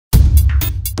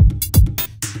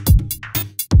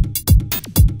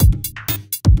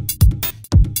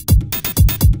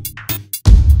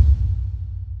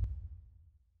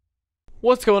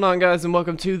What's going on, guys, and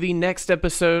welcome to the next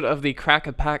episode of the Crack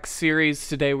a Pack series.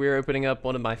 Today we are opening up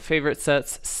one of my favorite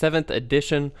sets, 7th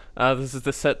edition. This is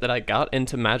the set that I got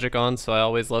into Magic on, so I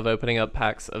always love opening up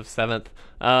packs of 7th.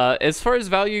 As far as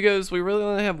value goes, we really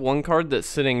only have one card that's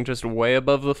sitting just way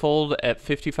above the fold at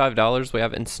 $55. We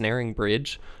have Ensnaring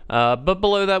Bridge. But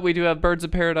below that we do have Birds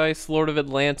of Paradise, Lord of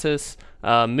Atlantis,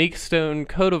 Meekstone,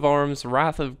 Coat of Arms,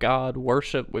 Wrath of God,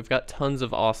 Worship. We've got tons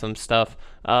of awesome stuff.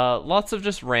 Lots of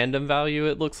just random value,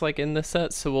 it looks like, in this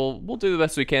set, so we'll do the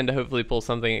best we can to hopefully pull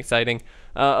something exciting.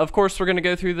 Of course, we're going to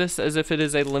go through this as if it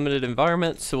is a limited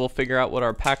environment, so we'll figure out what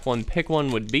our pack one pick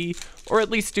one would be, or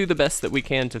at least do the best that we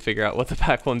can to figure out what the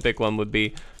pack one pick one would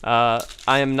be. I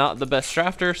am not the best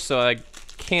drafter, so I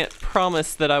can't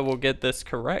promise that I will get this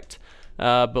correct,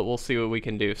 but we'll see what we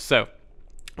can do. So,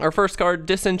 our first card,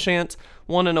 Disenchant,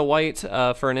 1 and a white,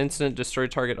 for an instant, destroy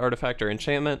target artifact or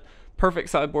enchantment. Perfect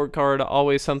sideboard card,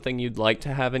 always something you'd like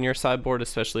to have in your sideboard,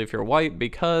 especially if you're white,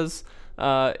 because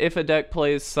if a deck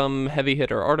plays some heavy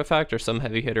hitter artifact or some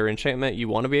heavy hitter enchantment, you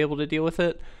want to be able to deal with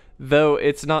it, though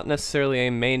it's not necessarily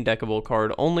a main deckable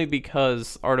card, only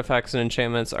because artifacts and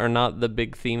enchantments are not the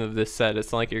big theme of this set.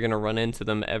 It's not like you're going to run into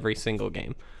them every single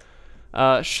game.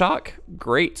 Shock,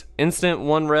 great. Instant,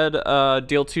 1 red,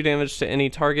 deal 2 damage to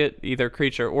any target, either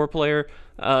creature or player.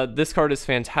 This card is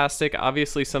fantastic.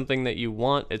 Obviously something that you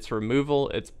want. It's removal,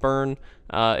 it's burn.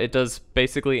 It does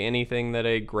basically anything that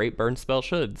a great burn spell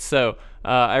should. So,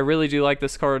 I really do like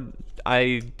this card.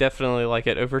 I definitely like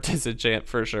it over Disenchant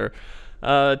for sure.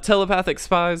 Telepathic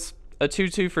Spies, a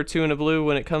 2/2 for 2 and a blue.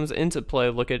 When it comes into play,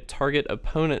 look at target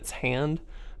opponent's hand.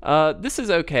 This is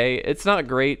okay. It's not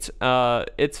great.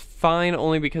 It's fine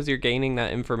only because you're gaining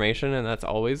that information, and that's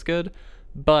always good.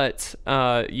 But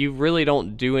you really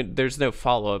don't do it. There's no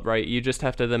follow-up, right? You just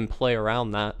have to then play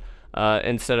around that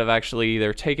instead of actually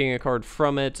either taking a card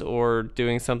from it or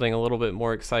doing something a little bit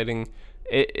more exciting.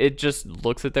 It just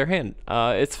looks at their hand.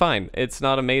 It's fine. It's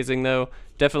not amazing, though.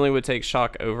 Definitely would take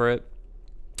Shock over it.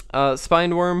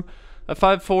 Spined Worm, a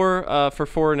 5/4 for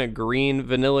 4 and a green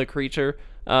vanilla creature.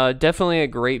 Definitely a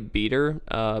great beater,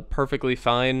 perfectly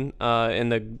fine in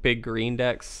the big green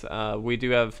decks. We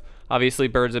do have, obviously,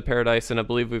 Birds of Paradise, and I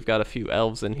believe we've got a few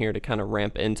elves in here to kind of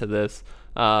ramp into this,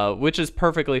 which is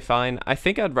perfectly fine. I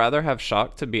think I'd rather have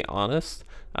Shock, to be honest.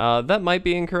 That might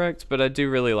be incorrect, but I do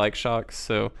really like Shock,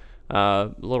 so a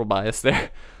little biased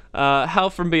there. Howl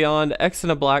from Beyond, X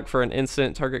and a black for an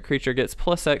instant. Target creature gets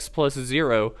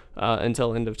 +X/+0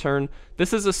 until end of turn.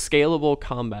 This is a scalable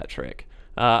combat trick.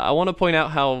 I want to point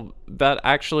out how that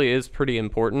actually is pretty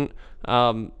important.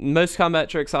 Most combat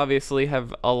tricks obviously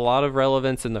have a lot of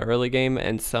relevance in the early game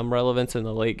and some relevance in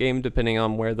the late game depending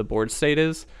on where the board state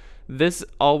is. This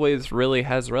always really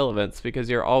has relevance because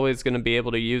you're always going to be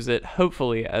able to use it,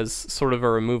 hopefully, as sort of a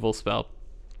removal spell.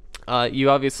 You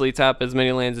obviously tap as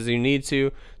many lands as you need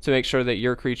to make sure that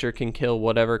your creature can kill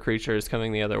whatever creature is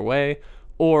coming the other way,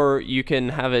 or you can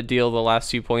have it deal the last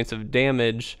few points of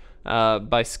damage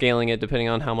by scaling it depending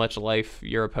on how much life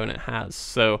your opponent has.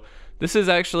 So this is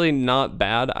actually not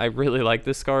bad. I really like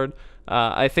this card.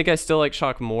 I think I still like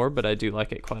Shock more, but I do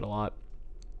like it quite a lot.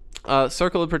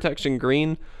 Circle of Protection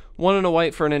green, 1 and a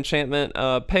white for an enchantment.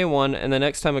 Pay 1, and the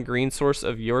next time a green source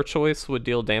of your choice would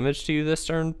deal damage to you this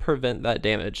turn, prevent that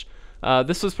damage.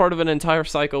 This was part of an entire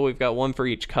cycle. We've got 1 for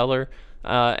each color.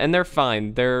 And they're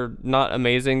fine. They're not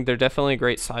amazing. They're definitely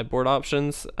great sideboard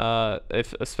options,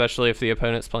 especially if the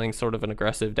opponent's playing sort of an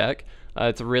aggressive deck.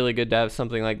 It's really good to have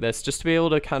something like this just to be able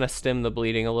to kind of stem the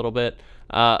bleeding a little bit.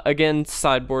 Again,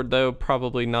 sideboard though,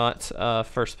 probably not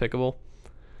first pickable.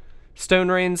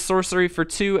 Stone Rain, sorcery for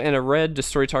 2 and a red,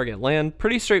 destroy target land.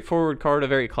 Pretty straightforward card, a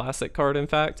very classic card, in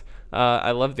fact.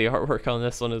 I love the artwork on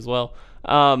this one as well.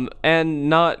 And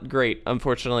not great,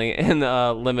 unfortunately, in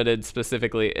limited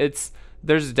specifically.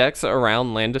 There's decks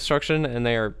around land destruction, and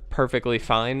they are perfectly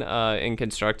fine in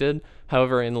constructed.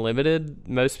 However, in limited,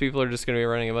 most people are just going to be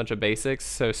running a bunch of basics,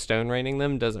 so Stone Raining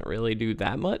them doesn't really do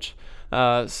that much.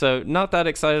 So not that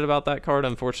excited about that card,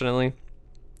 unfortunately.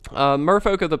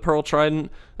 Merfolk of the Pearl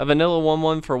Trident, a vanilla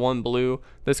 1/1 for 1 blue.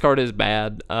 This card is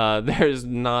bad. There's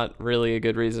not really a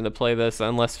good reason to play this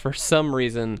unless for some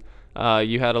reason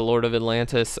you had a Lord of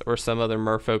Atlantis or some other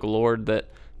Merfolk Lord that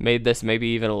made this maybe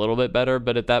even a little bit better,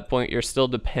 but at that point you're still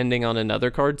depending on another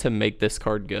card to make this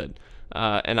card good.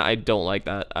 And I don't like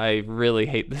that. I really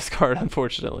hate this card,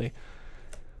 unfortunately.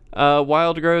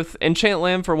 Wild Growth, enchant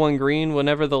land for 1 green.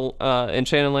 Whenever the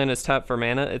enchanted land is tapped for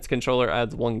mana, its controller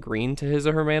adds 1 green to his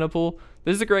or her mana pool.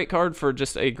 This is a great card for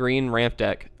just a green ramp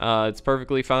deck. It's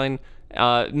perfectly fine.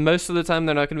 Most of the time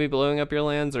they're not going to be blowing up your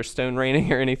lands or stone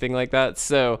raining or anything like that,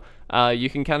 so you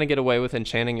can kind of get away with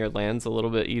enchanting your lands a little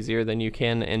bit easier than you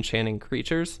can enchanting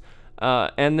creatures.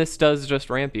 And this does just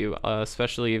ramp you,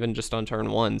 especially even just on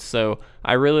turn 1. So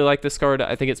I really like this card.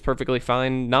 I think it's perfectly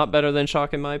fine. Not better than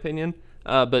Shock in my opinion,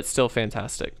 but still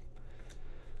fantastic.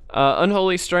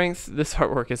 Unholy Strength, this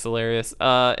artwork is hilarious.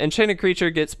 Enchanted creature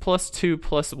gets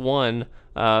 +2/+1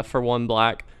 for 1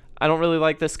 black. I don't really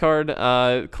like this card.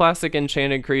 Classic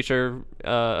enchanted creature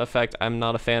effect I'm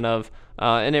not a fan of,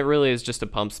 and it really is just a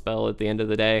pump spell at the end of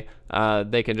the day.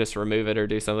 They can just remove it or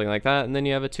do something like that, and then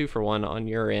you have a 2-for-1 on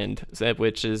your end,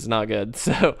 which is not good.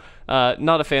 So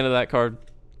not a fan of that card.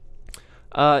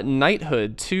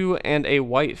 Knighthood, 2 and a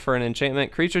white for an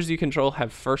enchantment. Creatures you control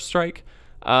have first strike.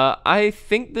 I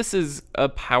think this is a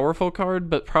powerful card,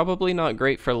 but probably not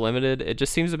great for limited. It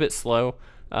just seems a bit slow.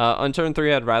 On turn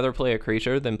 3, I'd rather play a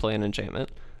creature than play an enchantment.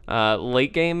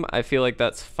 Late game, I feel like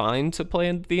that's fine to play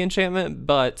the enchantment,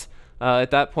 but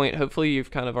at that point, hopefully you've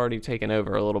kind of already taken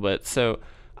over a little bit. So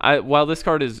while this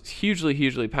card is hugely,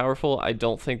 hugely powerful, I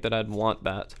don't think that I'd want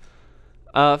that.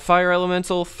 Fire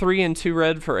Elemental, 3 and 2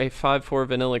 red for a 5/4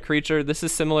 vanilla creature. This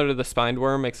is similar to the Spined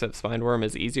Worm, except Spined Worm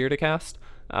is easier to cast.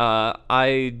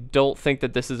 I don't think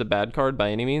that this is a bad card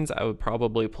by any means. I would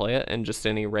probably play it in just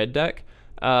any red deck,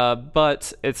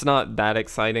 but it's not that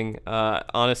exciting.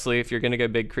 Honestly, if you're going to go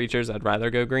big creatures, I'd rather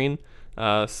go green,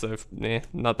 so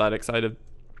not that excited.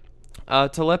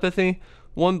 Telepathy,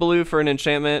 1 blue for an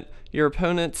enchantment. Your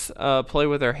opponents play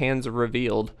with their hands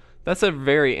revealed. That's a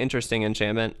very interesting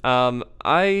enchantment.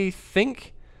 I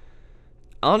think...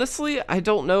 Honestly, I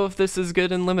don't know if this is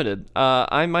good in limited.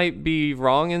 I might be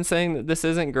wrong in saying that this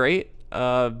isn't great,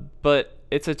 but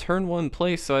it's a turn 1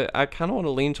 play, so I kind of want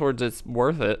to lean towards it's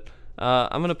worth it.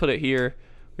 I'm going to put it here.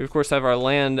 We, of course, have our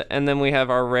land, and then we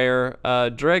have our rare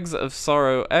Dregs of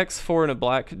Sorrow, X4 and a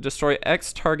black. Destroy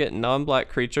X target non-black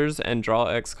creatures and draw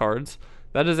X cards.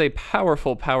 That is a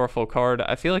powerful, powerful card.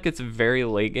 I feel like it's very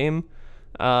late game,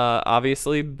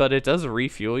 obviously, but it does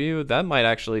refuel you. That might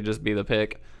actually just be the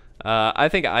pick. I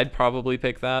think I'd probably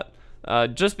pick that,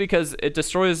 just because it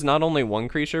destroys not only 1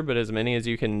 creature, but as many as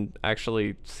you can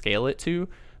actually scale it to,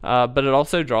 but it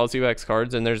also draws you X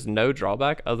cards, and there's no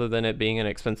drawback other than it being an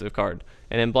expensive card.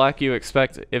 And in black, you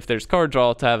expect, if there's card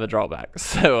draw, to have a drawback.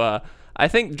 So I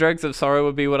think Dregs of Sorrow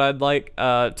would be what I'd like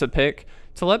to pick.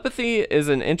 Telepathy is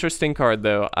an interesting card,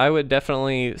 though. I would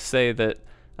definitely say that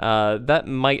that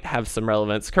might have some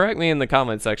relevance. Correct me in the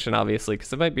comment section, obviously,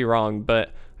 because I might be wrong, but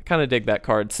I kind of dig that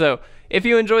card. So if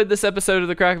you enjoyed this episode of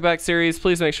the Crack-A-Pack series,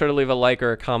 please make sure to leave a like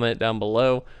or a comment down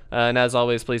below. And as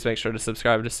always, please make sure to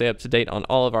subscribe to stay up to date on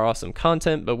all of our awesome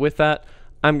content. But with that,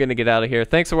 I'm going to get out of here.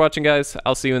 Thanks for watching, guys.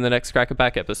 I'll see you in the next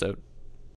Crack-A-Pack episode.